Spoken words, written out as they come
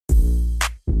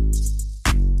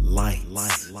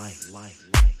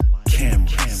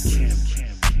cameras,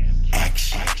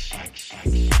 action.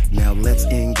 Now let's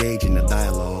engage in the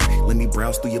dialogue. Let me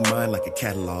browse through your mind like a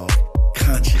catalog.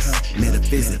 Conscious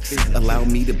metaphysics, allow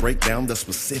me to break down the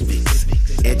specifics.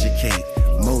 Educate,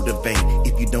 motivate.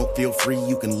 If you don't feel free,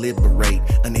 you can liberate.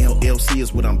 An LLC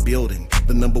is what I'm building,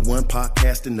 the #1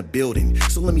 podcast in the building.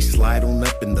 So let me slide on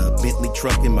up in the Bentley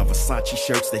truck in my Versace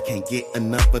shirts. They can't get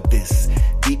enough of this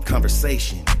deep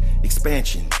conversation,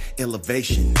 expansion,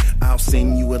 elevation. I'll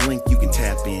send you a link you can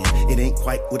tap in. It ain't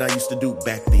quite what I used to do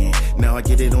back then. Now I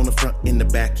get it on the front and the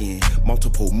back end.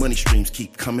 Multiple money streams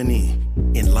keep coming in.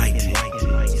 Enlighten,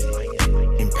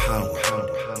 empower,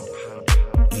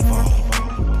 evolve.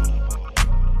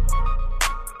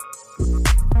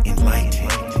 Enlighten,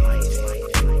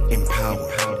 empower,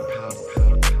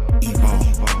 evolve.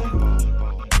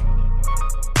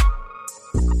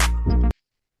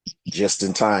 Just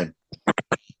in time.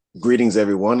 Greetings,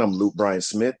 everyone. I'm Luke Bryan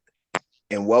Smith,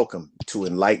 and welcome to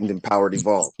Enlightened, Empowered,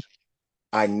 Evolved.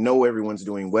 I know everyone's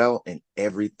doing well, and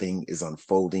everything is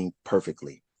unfolding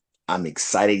perfectly. I'm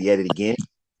excited yet again,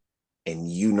 and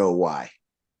you know why.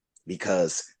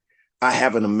 Because I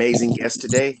have an amazing guest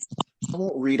today. I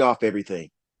won't read off everything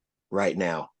right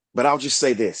now, but I'll just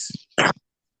say this.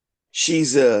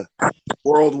 She's a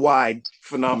worldwide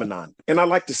phenomenon. And I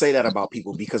like to say that about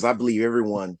people because I believe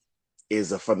everyone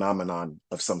is a phenomenon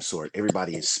of some sort.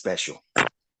 Everybody is special.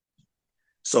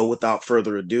 So without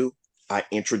further ado, I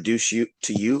introduce you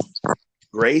to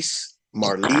Grace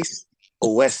Marlise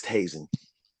Westhazen.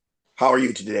 How are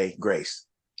you today, Grace?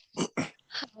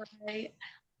 Hi,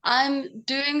 I'm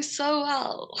doing so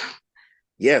well.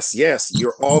 Yes,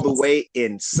 you're all the way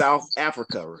in South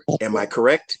Africa. Am I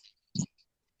correct?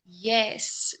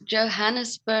 Yes,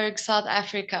 Johannesburg, South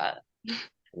Africa.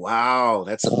 Wow,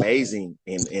 that's amazing.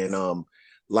 And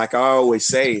like I always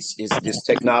say, it's this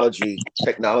technology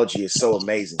is so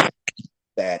amazing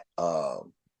that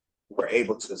we're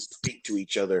able to speak to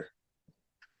each other,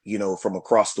 from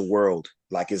across the world,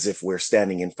 like as if we're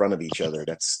standing in front of each other.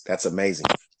 That's amazing.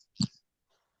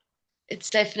 It's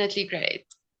definitely great.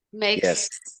 Makes a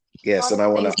Yes, lot and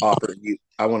of things.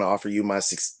 I want to offer you my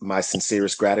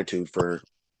sincerest gratitude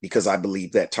because I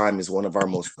believe that time is one of our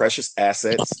most precious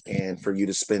assets, and for you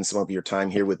to spend some of your time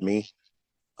here with me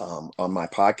on my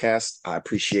podcast, I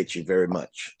appreciate you very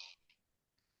much.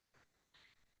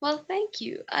 Well, thank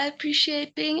you. I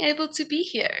appreciate being able to be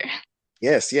here.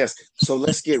 Yes. So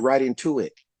let's get right into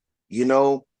it. You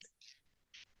know,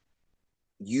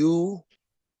 you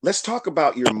let's talk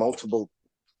about your multiple.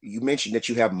 You mentioned that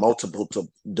you have multiple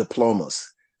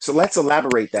diplomas. So let's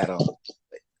elaborate that on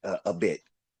a bit.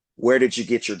 Where did you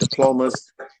get your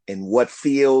diplomas, and what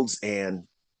fields? And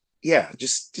yeah,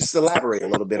 just elaborate a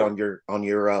little bit on your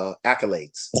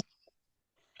accolades.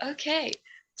 Okay,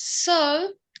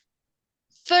 so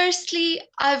firstly,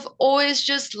 I've always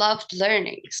just loved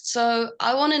learning. So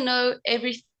I want to know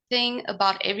everything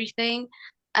about everything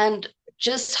and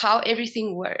just how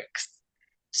everything works.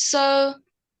 So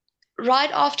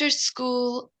right after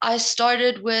school, I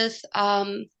started with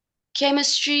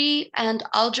chemistry and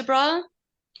algebra,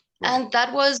 Right. and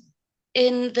that was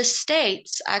in the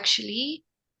States actually.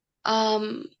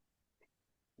 Um,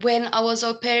 when I was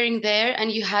au pairing there,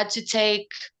 and you had to take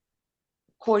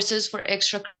courses for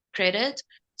extra credit.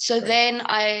 So Right. then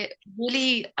I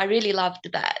really loved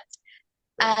that.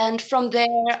 Right. And from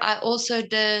there, I also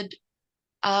did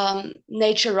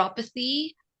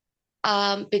naturopathy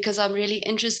because I'm really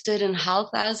interested in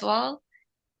health as well.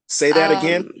 Say that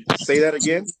again. Um, Say that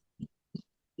again.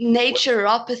 What?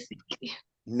 naturopathy.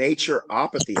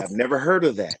 Naturopathy. I've never heard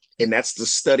of that. And that's the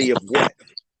study of what?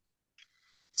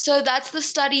 So that's the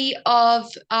study of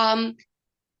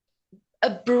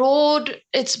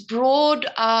it's broad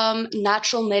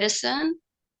natural medicine,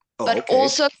 Oh, but okay.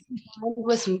 also combined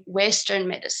with Western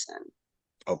medicine.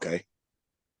 Okay.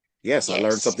 Yes, I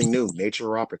learned Yes, something new.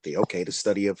 Naturopathy. Okay, the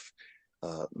study of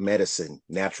medicine,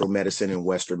 natural medicine, and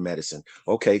Western medicine.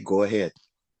 Okay, go ahead.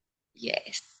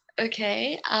 yes.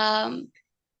 Okay.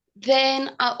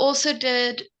 Then I also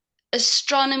did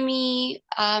astronomy,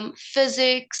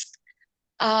 physics.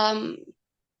 Um,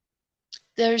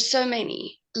 there's so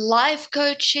many. Life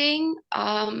coaching,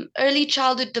 early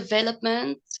childhood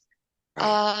development, Right.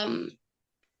 um,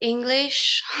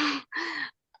 English,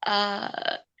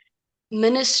 uh,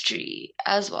 ministry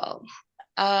as well.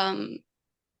 Um,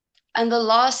 and the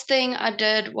last thing I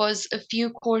did was a few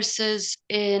courses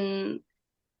in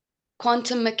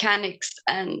quantum mechanics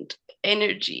and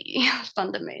energy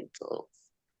fundamentals.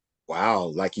 Wow.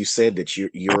 Like you said that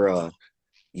you're a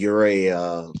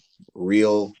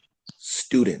real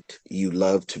student. You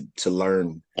love to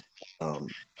learn um,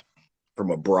 from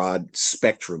a broad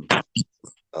spectrum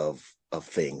of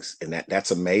things, and that's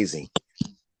amazing.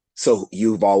 So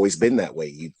you've always been that way.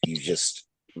 You just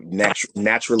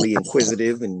naturally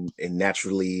inquisitive and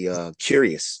naturally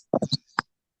curious.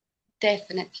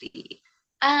 Definitely.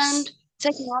 And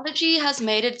technology has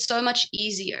made it so much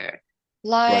easier.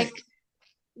 Right, Like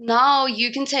now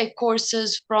you can take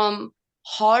courses from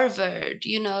Harvard,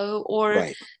 or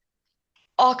right,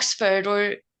 Oxford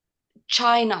or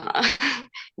China.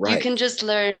 You right, can just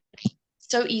learn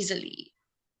so easily.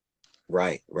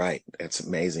 right. That's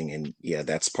amazing, and yeah,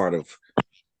 that's part of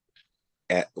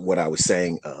what I was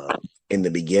saying in the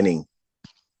beginning,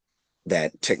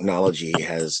 that technology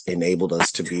has enabled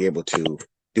us to be able to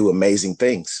do amazing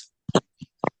things.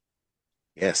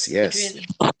 Yes, It yes, really.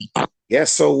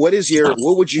 yes. So, what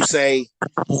would you say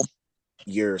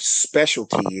your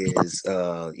specialty is?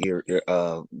 Your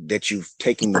that you've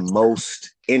taken the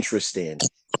most interest in?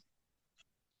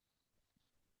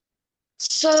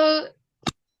 So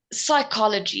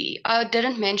psychology, I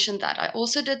didn't mention that. I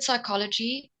also did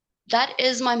psychology. That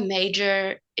is my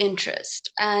major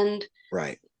interest. And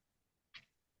Right.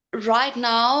 right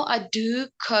now I do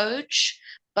coach,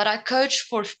 but I coach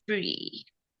for free.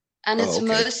 And Oh, it's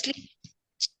okay. mostly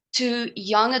to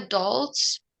young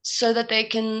adults so that they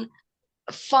can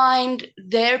find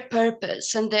their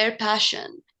purpose and their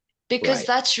passion, because Right.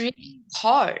 that's really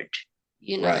hard,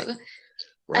 you Right. know.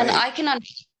 And Right. I can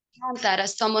understand that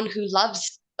as someone who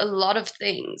loves a lot of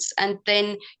things and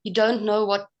then you don't know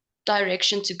what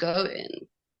direction to go in.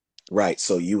 Right.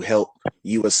 So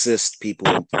you assist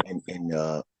people in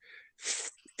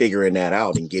figuring that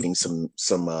out and getting some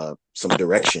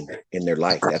direction in their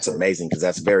life. That's amazing because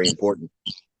that's very important.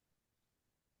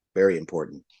 Very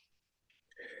important.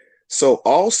 So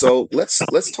also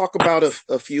let's talk about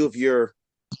a few of your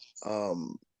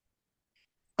um,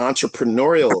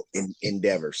 entrepreneurial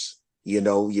endeavors. You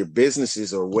know, your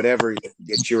businesses or whatever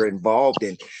that you're involved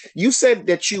in. You said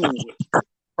that you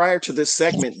prior to this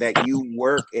segment that you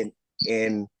work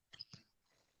in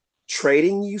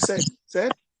trading. You said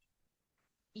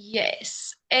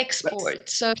Yes, let's export.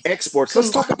 So exports. Let's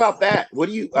talk combine. about that. What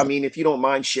do you? I mean, if you don't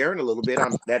mind sharing a little bit,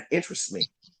 that interests me.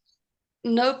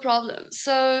 No problem.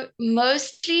 So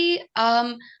mostly,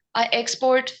 I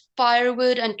export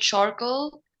firewood and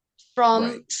charcoal Right.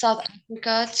 from South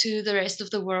Africa to the rest of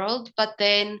the world. But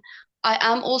then I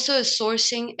am also a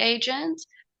sourcing agent.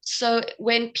 So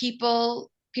when people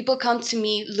come to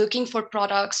me looking for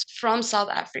products from South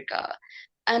Africa,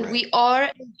 and Right. we are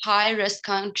a high risk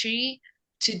country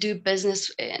to do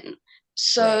business in. Right.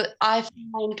 So I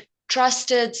find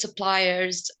trusted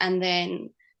suppliers and then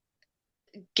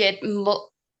get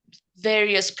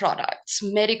various products,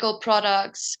 medical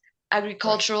products, Right.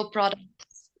 agricultural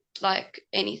products, like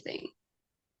anything.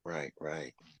 Right.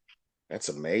 Right. That's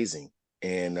amazing.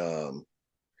 And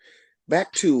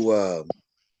back to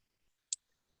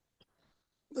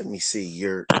let me see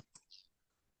your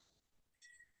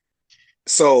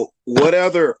so what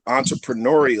other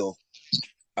entrepreneurial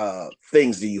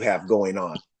things do you have going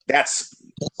on? That's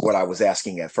what I was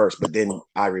asking at first, but then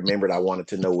I remembered I wanted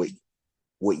to know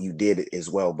what you did as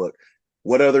well. But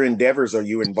what other endeavors are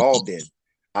you involved in?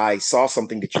 I saw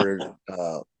something that you're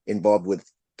involved with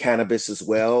cannabis as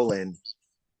well, and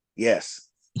yes,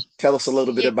 tell us a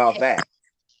little bit Yeah, about that.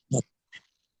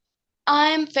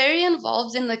 I'm very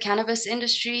involved in the cannabis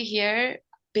industry here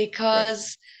Right,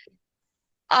 because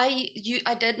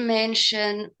I did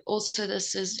mention also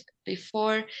this is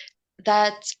before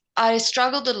that I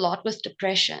struggled a lot with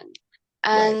depression,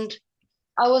 right, and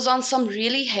I was on some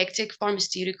really hectic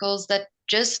pharmaceuticals that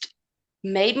just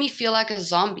made me feel like a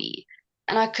zombie,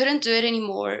 and I couldn't do it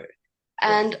anymore.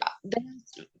 right, And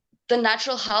the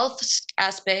natural health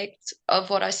aspect of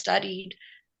what I studied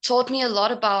taught me a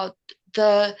lot about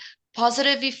the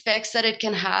positive effects that it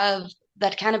can have,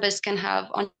 that cannabis can have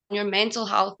on your mental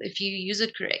health if you use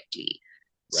it correctly.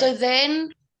 So right,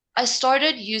 then I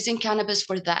started using cannabis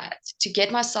for that, to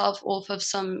get myself off of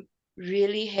some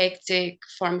really hectic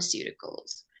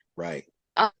pharmaceuticals. right.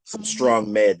 Um, Some strong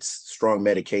meds, strong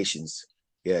medications.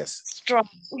 Yes, strong,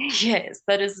 yes,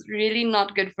 that is really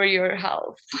not good for your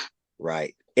health.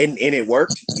 right. And it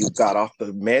worked. You got off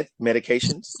the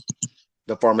medications,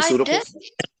 the I did. pharmaceuticals.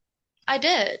 I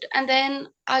did. And then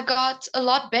I got a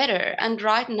lot better. And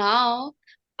right now,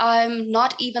 I'm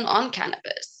not even on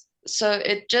cannabis. So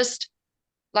it just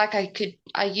like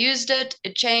I used it,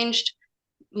 it changed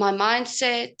my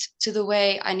mindset to the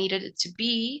way I needed it to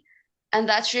be. And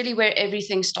that's really where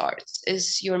everything starts,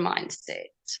 is your mindset.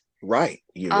 Right.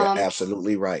 You're Um,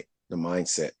 absolutely right. The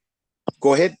mindset.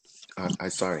 Go ahead. I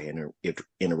sorry,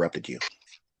 interrupted you.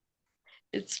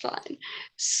 It's fine.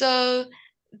 So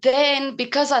then,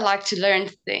 because I like to learn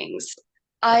things,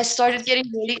 I Right. started getting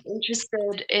really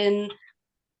interested in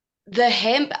the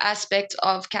hemp aspect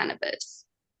of cannabis.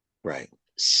 Right.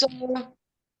 So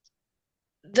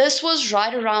this was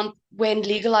right around when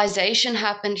legalization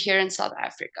happened here in South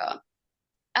Africa.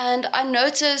 And I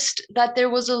noticed that there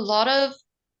was a lot of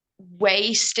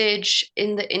wastage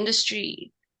in the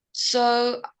industry.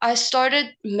 So I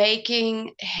started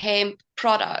making hemp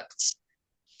products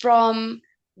from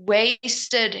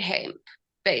wasted hemp,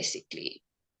 basically.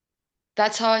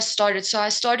 That's how I started. So I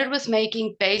started with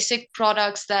making basic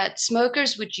products that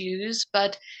smokers would use,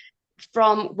 but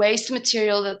from waste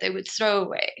material that they would throw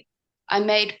away. I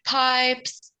made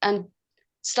pipes and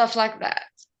stuff like that.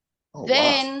 Oh, wow.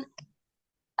 Then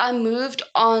I moved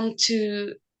on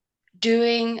to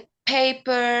doing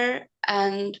paper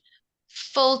and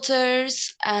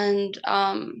filters and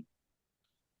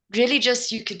really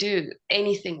just you could do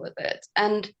anything with it.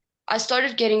 And I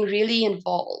started getting really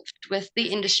involved with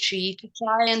the industry to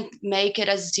try and make it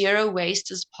as zero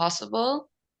waste as possible.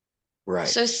 Right.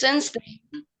 So since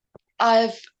then,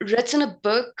 I've written a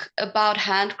book about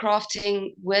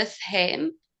handcrafting with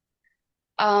hemp,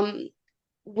 um,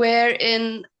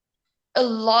 wherein a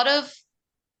lot of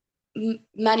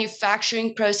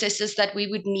manufacturing processes that we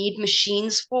would need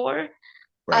machines for,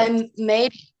 Right. I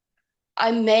made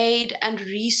I made and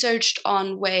researched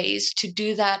on ways to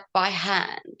do that by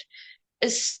hand,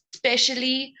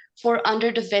 especially for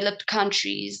underdeveloped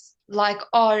countries like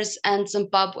ours and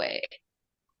Zimbabwe,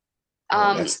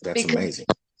 Oh, that's because amazing.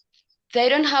 they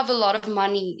don't have a lot of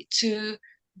money to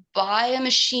buy a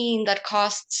machine that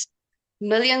costs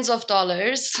millions of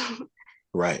dollars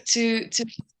Right. to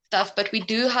stuff, but we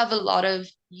do have a lot of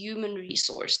human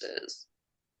resources.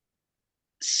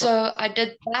 So I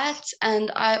did that,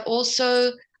 and I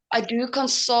do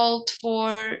consult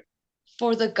for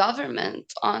the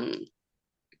government on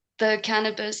the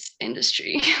cannabis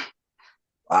industry.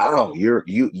 Wow.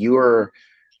 You're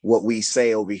what we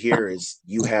say over here is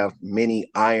you have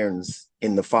many irons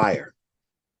in the fire.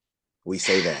 We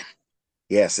say that.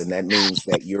 Yes, and that means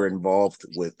that you're involved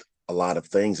with a lot of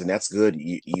things, and that's good.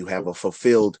 You have a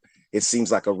fulfilled, it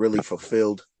seems like a really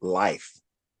fulfilled life.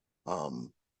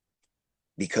 Um,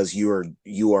 because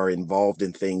you are involved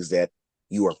in things that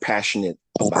you are passionate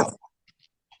about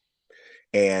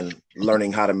and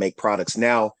learning how to make products.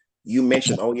 Now, you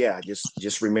mentioned, oh yeah, I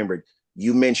just remembered.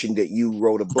 You mentioned that you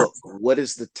wrote a book. What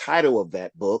is the title of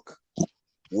that book?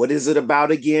 What is it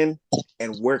about again?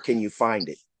 And where can you find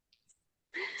it?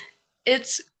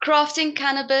 It's crafting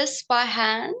cannabis by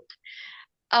hand.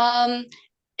 Um,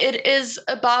 it is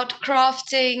about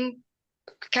crafting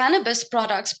cannabis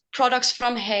products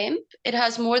from hemp. It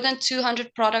has more than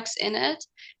 200 products in it.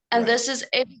 And Right. this is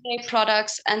everyday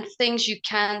products and things you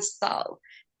can sell.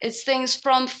 It's things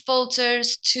from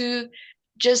filters to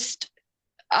just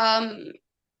um,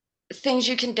 things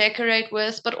you can decorate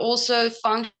with, but also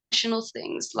functional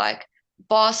things like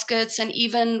baskets and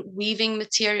even weaving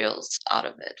materials out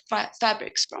of it,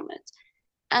 fabrics from it.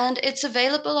 And it's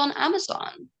available on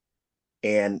Amazon.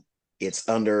 And it's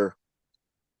under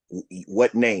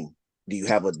what name? Do you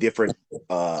have a different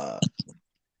uh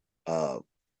uh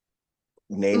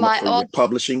name My for your art,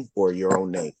 publishing or your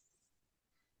own name?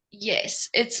 yes,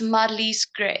 it's Marley's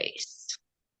Grace.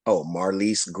 Oh,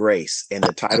 Marlise Grace. And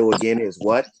the title again is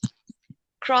what?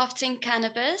 Crafting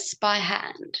Cannabis by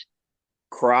Hand.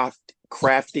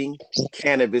 Crafting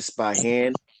Cannabis by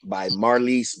Hand by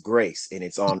Marlise Grace, and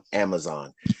it's on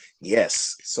Amazon.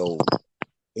 Yes. So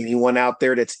anyone out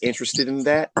there that's interested in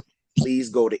that, please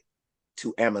go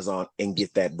to Amazon and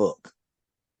get that book.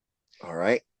 All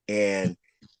right. And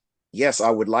yes, I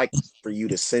would like for you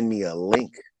to send me a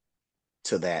link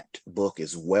to that book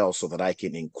as well so that I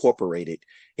can incorporate it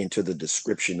into the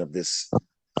description of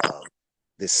uh,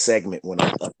 this segment when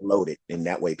I upload it, and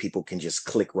that way people can just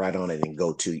click right on it and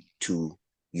go to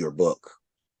your book.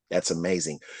 That's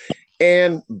amazing.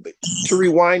 And to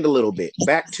rewind a little bit,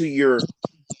 back to your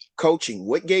coaching.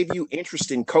 What gave you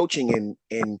interest in coaching?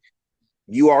 And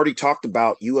you already talked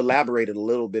about, you elaborated a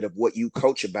little bit of what you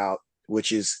coach about,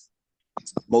 which is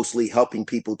mostly helping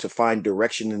people to find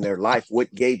direction in their life.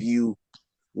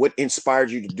 What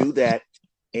inspired you to do that?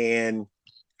 And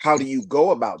how do you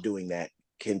go about doing that?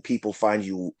 Can people find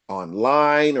you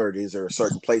online, or is there a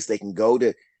certain place they can go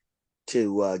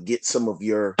to get some of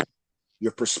your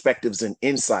perspectives and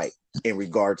insight in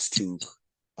regards to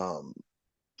um,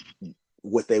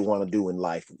 what they want to do in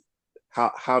life?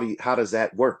 How does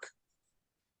that work?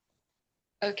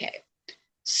 Okay.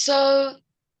 So,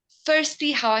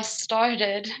 firstly, how I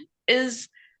started is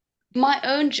my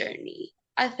own journey.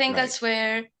 I think Right. that's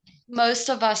where most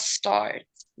of us start.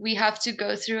 We have to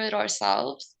go through it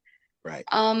ourselves. Right.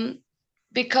 Um,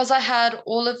 because I had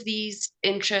all of these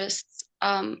interests,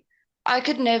 I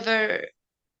could never,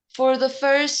 for the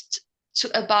first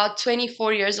about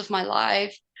 24 years of my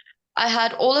life, I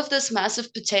had all of this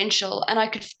massive potential and I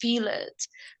could feel it,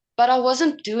 but I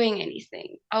wasn't doing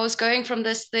anything. I was going from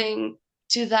this thing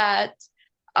to that,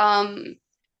 um,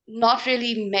 not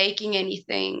really making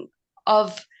anything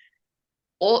of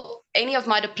all any of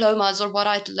my diplomas or what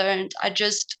I'd learned. I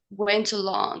just went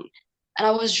along and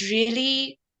I was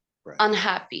really Right.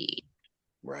 unhappy.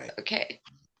 Right. Okay.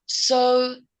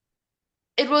 So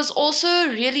it was also a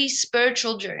really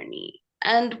spiritual journey.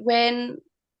 And when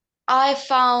I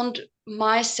found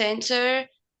my center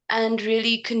and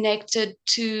really connected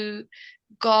to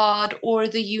God or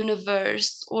the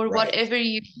universe or Right. whatever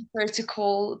you prefer to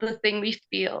call the thing we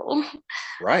feel,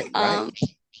 Right. Right. um,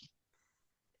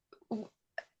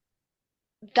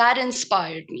 that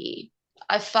inspired me.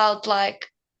 I felt like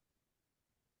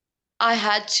I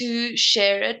had to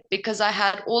share it because I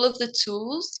had all of the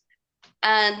tools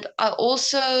and I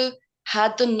also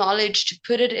had the knowledge to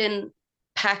put it in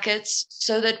packets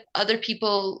so that other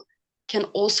people can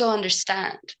also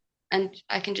understand and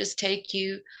I can just take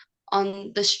you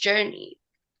on this journey.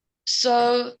 Right.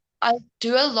 So I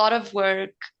do a lot of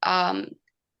work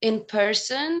in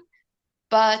person,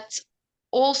 but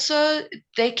also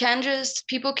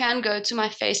people can go to my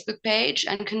Facebook page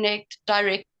and connect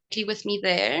directly with me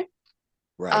there.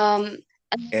 Right. Um,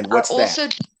 and And I what's that? also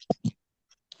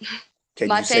Can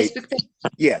my you say, Facebook page.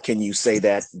 yeah, can you say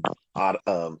that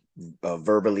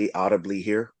verbally, audibly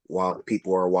here while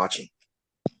people are watching?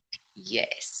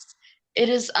 Yes. It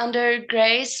is under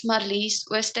Grace Marlies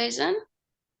Oosthuizen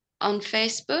on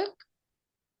Facebook.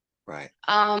 Right.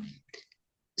 Um,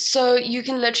 so you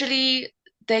can literally,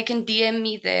 they can DM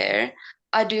me there.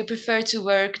 I do prefer to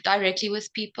work directly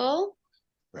with people,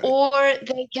 Right. or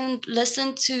they can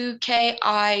listen to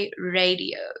KI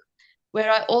Radio,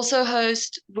 where I also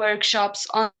host workshops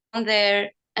on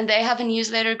there. And they have a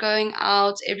newsletter going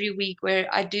out every week where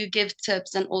I do give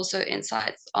tips and also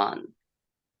insights on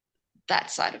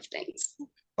that side of things.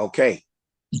 Okay.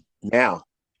 Now,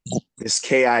 this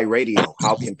KI radio,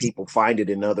 how can people find it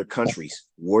in other countries?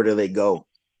 Where do they go?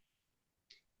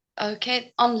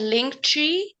 Okay, on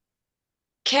Linktree,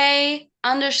 K_I_radio,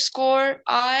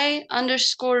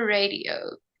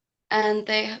 and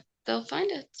they'll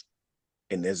find it.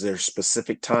 And is there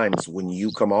specific times when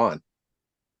you come on?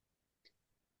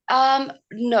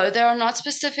 No, there are not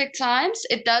specific times.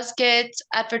 It does get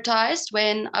advertised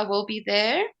when I will be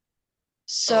there. Oh, okay.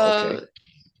 So,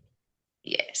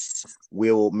 yes.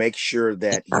 We'll make sure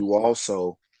that you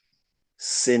also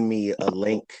send me a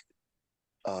link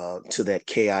to that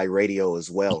KI radio as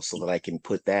well so that I can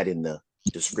put that in the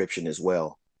description as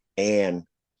well. And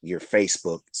your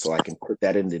Facebook, so I can put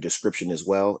that in the description as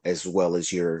well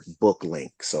as your book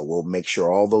link. So we'll make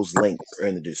sure all those links are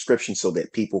in the description so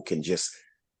that people can just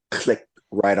click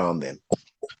right on them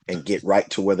and get right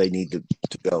to where they need to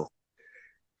go.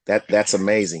 That's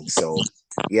amazing. So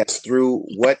yes, through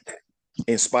what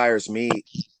inspires me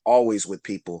always with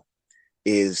people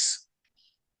is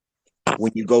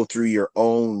when you go through your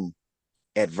own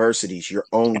adversities, your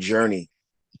own journey.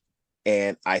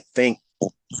 And I think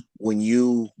when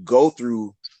you go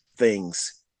through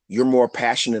things, you're more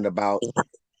passionate about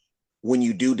when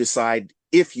you do decide,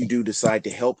 if you do decide to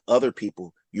help other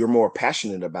people, you're more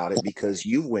passionate about it because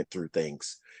you went through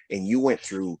things and you went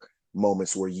through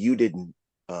moments where you didn't,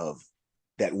 uh,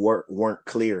 that weren't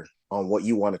clear on what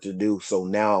you wanted to do. So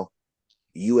now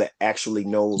you actually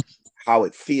know how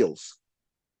it feels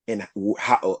and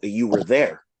how you were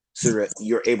there. So that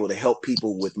you're able to help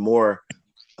people with more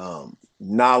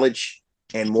knowledge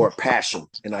and more passion.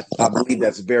 And I believe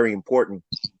that's very important.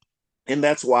 And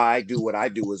that's why I do what I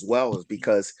do as well, is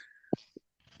because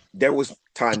there was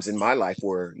times in my life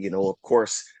where, of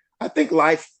course, I think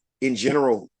life in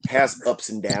general has ups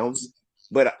and downs,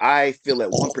 but I feel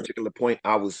at one particular point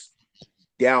I was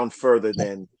down further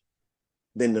than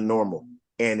the normal.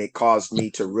 And it caused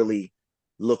me to really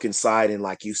look inside and,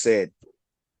 like you said,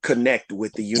 connect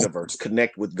with the universe,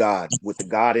 connect with God, with the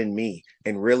God in me,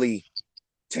 and really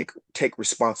take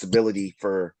responsibility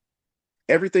for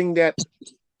everything that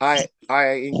I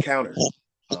encounter,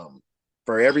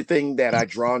 for everything that I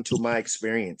draw into my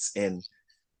experience. And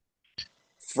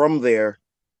from there,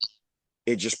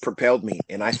 it just propelled me.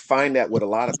 And I find that with a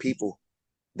lot of people,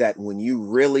 that when you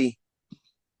really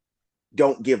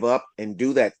don't give up and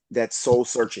do that soul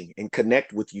searching and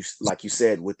connect with, you like you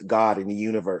said, with God and the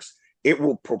universe, it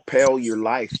will propel your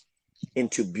life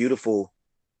into beautiful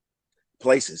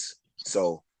places.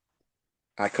 So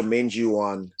I commend you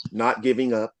on not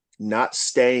giving up, not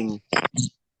staying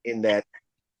in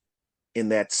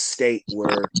that state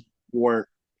where you weren't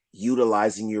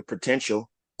utilizing your potential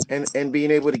and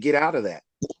being able to get out of that.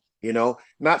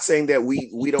 Not saying that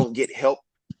we don't get help,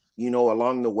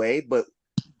 along the way, but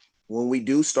when we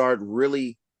do start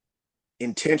really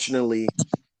intentionally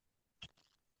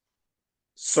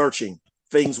searching,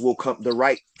 things will come, the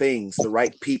right things, the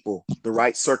right people, the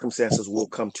right circumstances will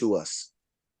come to us.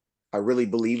 I really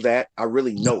believe that. I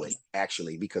really know it,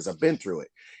 actually, because I've been through it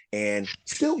and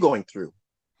still going through,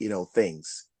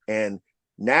 things. And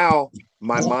now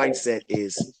my mindset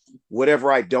is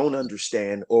whatever I don't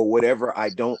understand or whatever I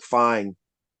don't find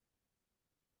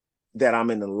that I'm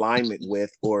in alignment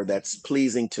with or that's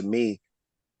pleasing to me,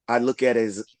 I look at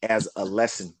it as a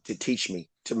lesson to teach me,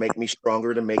 to make me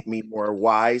stronger, to make me more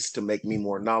wise, to make me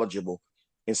more knowledgeable.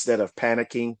 Instead of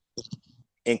panicking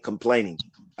and complaining,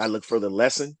 I look for the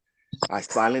lesson. I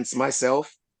silence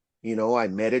myself. I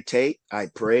meditate, I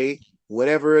pray,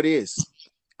 whatever it is.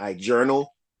 I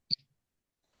journal,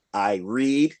 I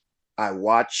read, I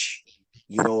watch,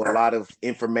 a lot of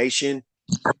information.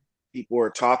 People are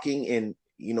talking and,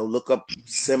 look up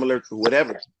similar to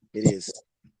whatever it is.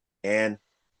 And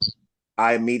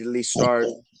I immediately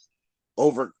starting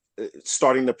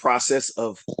the process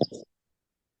of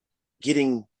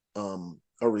getting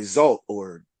a result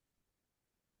or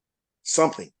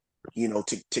something,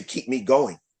 to keep me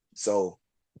going. So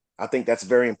I think that's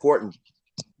very important.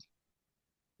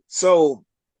 So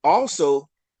also,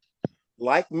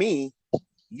 like me,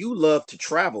 you love to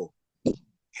travel.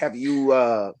 Have you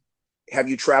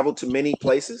traveled to many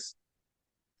places?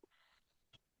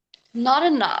 Not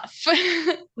enough.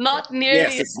 Not Yes,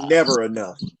 nearly it's enough. never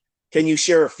enough. Can you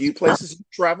share a few places you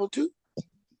traveled to?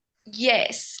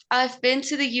 Yes, I've been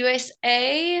to the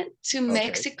USA, to Okay,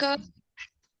 Mexico, right.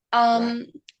 um,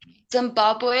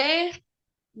 Zimbabwe,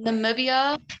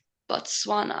 Namibia,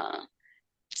 Botswana.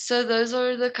 So those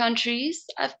are the countries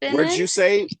I've been Where did in. you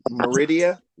say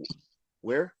Meridia?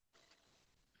 Where?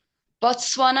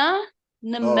 Botswana,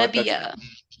 Oh, I thought you Namibia,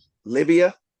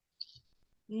 Libya.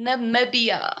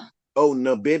 Namibia. Oh,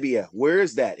 Namibia. Where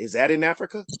is that? Is that in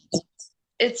Africa?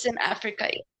 It's in Africa,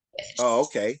 Oh, yes.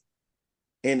 okay.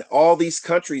 In all these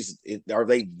countries, are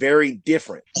they very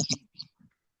different?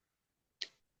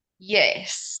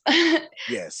 Yes.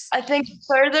 Yes. I think the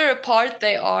further apart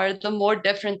they are, the more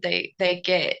different they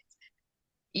get. So,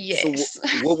 Yes.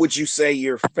 what would you say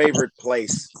your favorite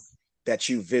place that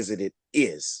you visited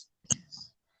is?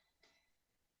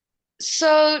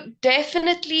 So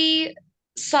definitely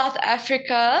South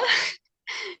Africa.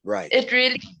 Right, It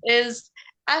really is.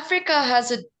 Africa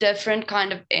has a different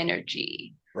kind of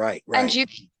energy, right, and right, you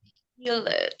can feel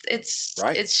it. It's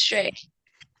right. it's strange.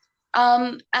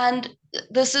 And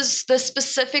this is the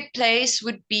specific place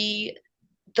would be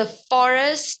the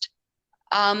forest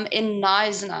in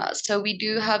Neisner. So we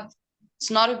do have, it's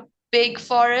not a big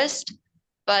forest,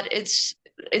 but it's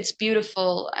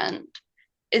beautiful, and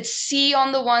it's sea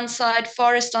on the one side,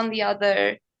 forest on the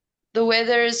other. The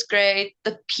weather is great.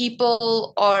 The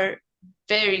people are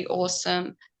very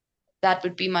awesome. That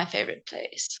would be my favorite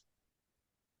place.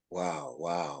 Wow,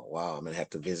 wow, wow. I'm gonna have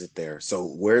to visit there. So,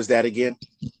 where's that again?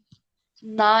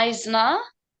 Neisner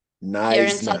here in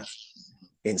South Neisna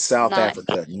in South Neisner.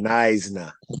 Africa.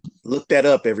 Neisna. Look that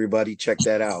up, everybody. Check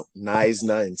that out.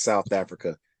 Neisna in South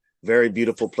Africa. Very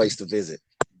beautiful place to visit.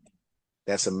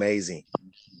 That's amazing.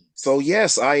 So,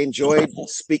 yes, I enjoyed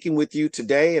speaking with you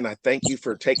today, and I thank you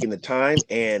for taking the time.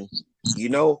 And,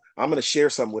 I'm going to share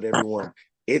something with everyone.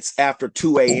 It's after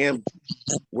 2 a.m.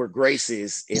 where Grace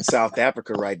is in South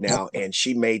Africa right now, and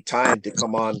she made time to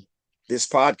come on this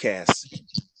podcast.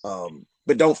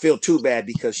 But don't feel too bad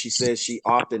because she says she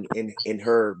often in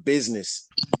her business,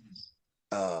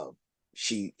 uh,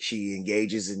 she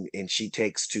engages and she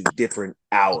takes to different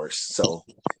hours. So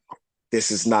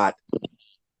this is not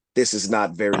this is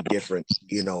not very different,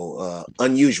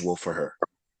 unusual for her.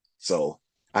 So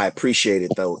I appreciate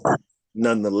it though,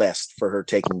 nonetheless, for her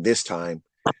taking this time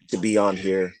to be on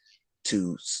here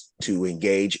to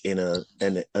engage in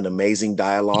an amazing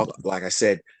dialogue. Like I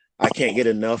said, I can't get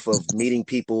enough of meeting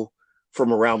people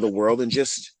from around the world and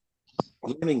just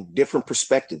learning different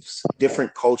perspectives,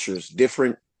 different cultures,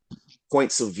 different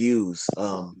points of views.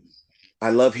 I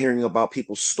love hearing about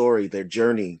people's story, their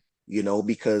journey,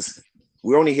 because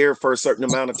we're only here for a certain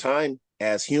amount of time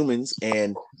as humans,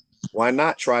 and why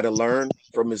not try to learn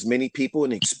from as many people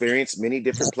and experience many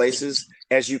different places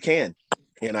as you can?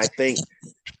 And I think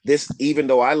this, even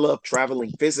though I love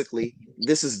traveling physically,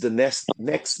 this is the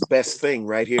next best thing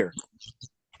right here.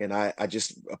 And I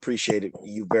just appreciate it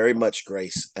you very much,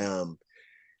 Grace.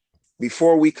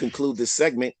 before we conclude this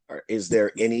segment, is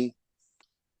there any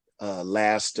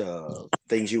last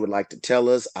things you would like to tell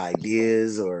us,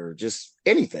 ideas, or just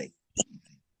anything?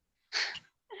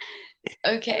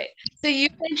 Okay. So you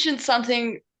mentioned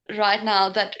something right now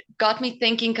that got me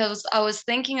thinking because I was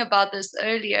thinking about this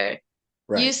earlier.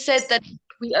 You Right, said that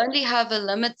we only have a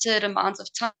limited amount of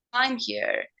time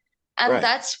here. And right,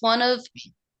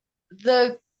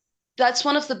 the that's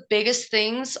one of the biggest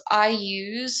things I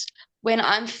use when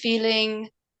I'm feeling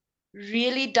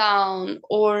really down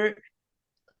or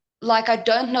like I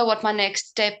don't know what my next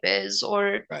step is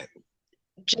or right,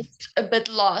 just a bit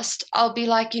lost. I'll be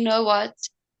like, you know what?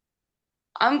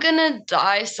 I'm gonna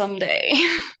die someday.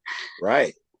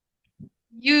 right.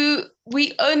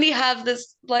 We only have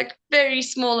this like very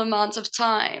small amount of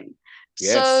time.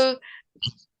 Yes, So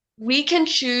we can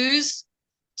choose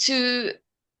to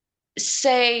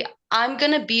say, I'm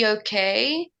gonna be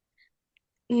okay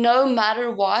no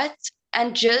matter what,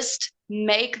 and just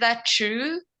make that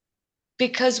true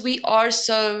because we are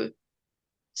so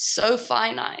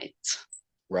finite.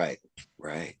 right,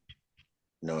 right.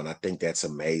 No, and I think that's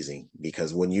amazing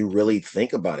because when you really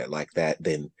think about it like that,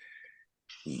 then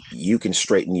you can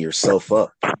straighten yourself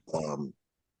up.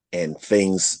 And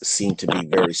things seem to be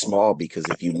very small because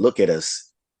if you look at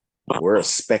us, we're a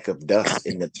speck of dust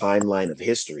in the timeline of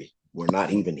history. We're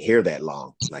not even here that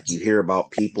long. Like you hear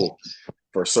about people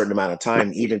for a certain amount of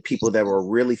time, even people that were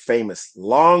really famous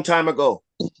long time ago,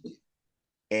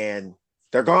 and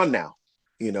they're gone now,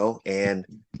 and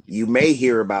you may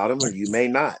hear about them or you may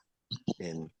not.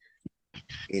 And,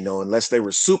 unless they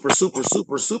were super, super,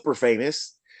 super, super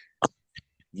famous,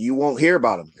 you won't hear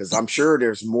about them because I'm sure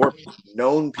there's more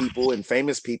known people and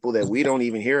famous people that we don't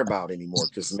even hear about anymore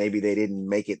because maybe they didn't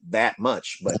make it that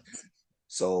much. But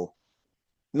so,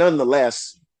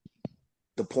 nonetheless,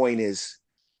 the point is,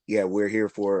 yeah, we're here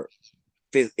for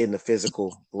in the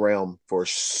physical realm for a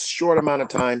short amount of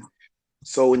time.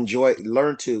 So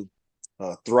learn to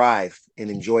thrive and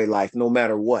enjoy life no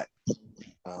matter what,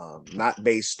 not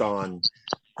based on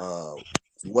uh,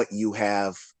 what you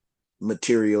have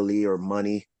materially or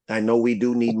money. I know we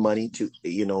do need money to,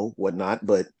 whatnot,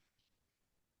 but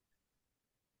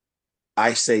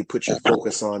I say put your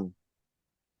focus on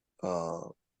uh,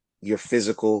 your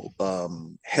physical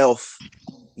health,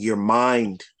 your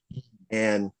mind,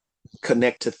 and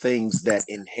connect to things that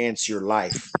enhance your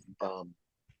life.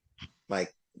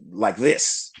 Like like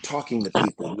this, talking to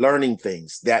people, learning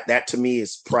things. That to me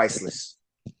is priceless.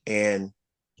 And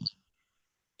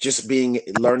just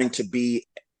learning to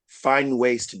find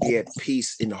ways to be at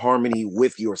peace in harmony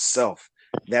with yourself.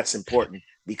 That's important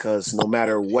because no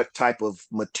matter what type of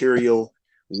material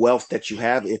wealth that you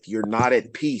have, if you're not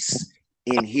at peace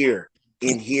in here,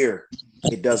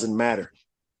 it doesn't matter.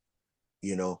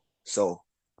 So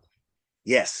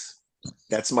yes,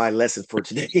 that's my lesson for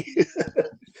today.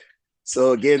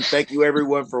 So again, thank you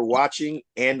everyone for watching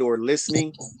and or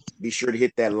listening. Be sure to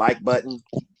hit that like button,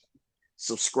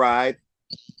 subscribe,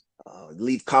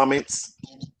 leave comments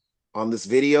on this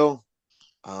video.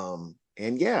 And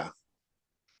yeah,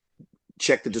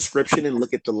 check the description and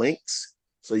look at the links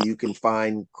so you can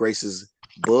find Grace's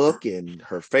book and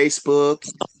her Facebook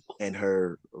and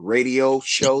her radio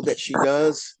show that she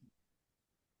does.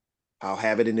 I'll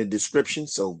have it in the description.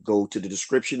 So go to the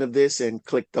description of this and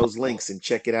click those links and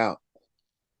check it out.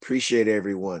 Appreciate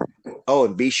everyone. Oh,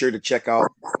 and be sure to check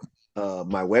out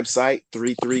my website,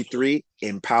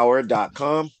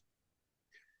 333empower.com.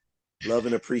 Love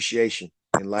and appreciation.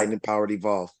 Enlighten, empowered,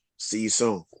 evolve. See you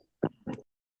soon.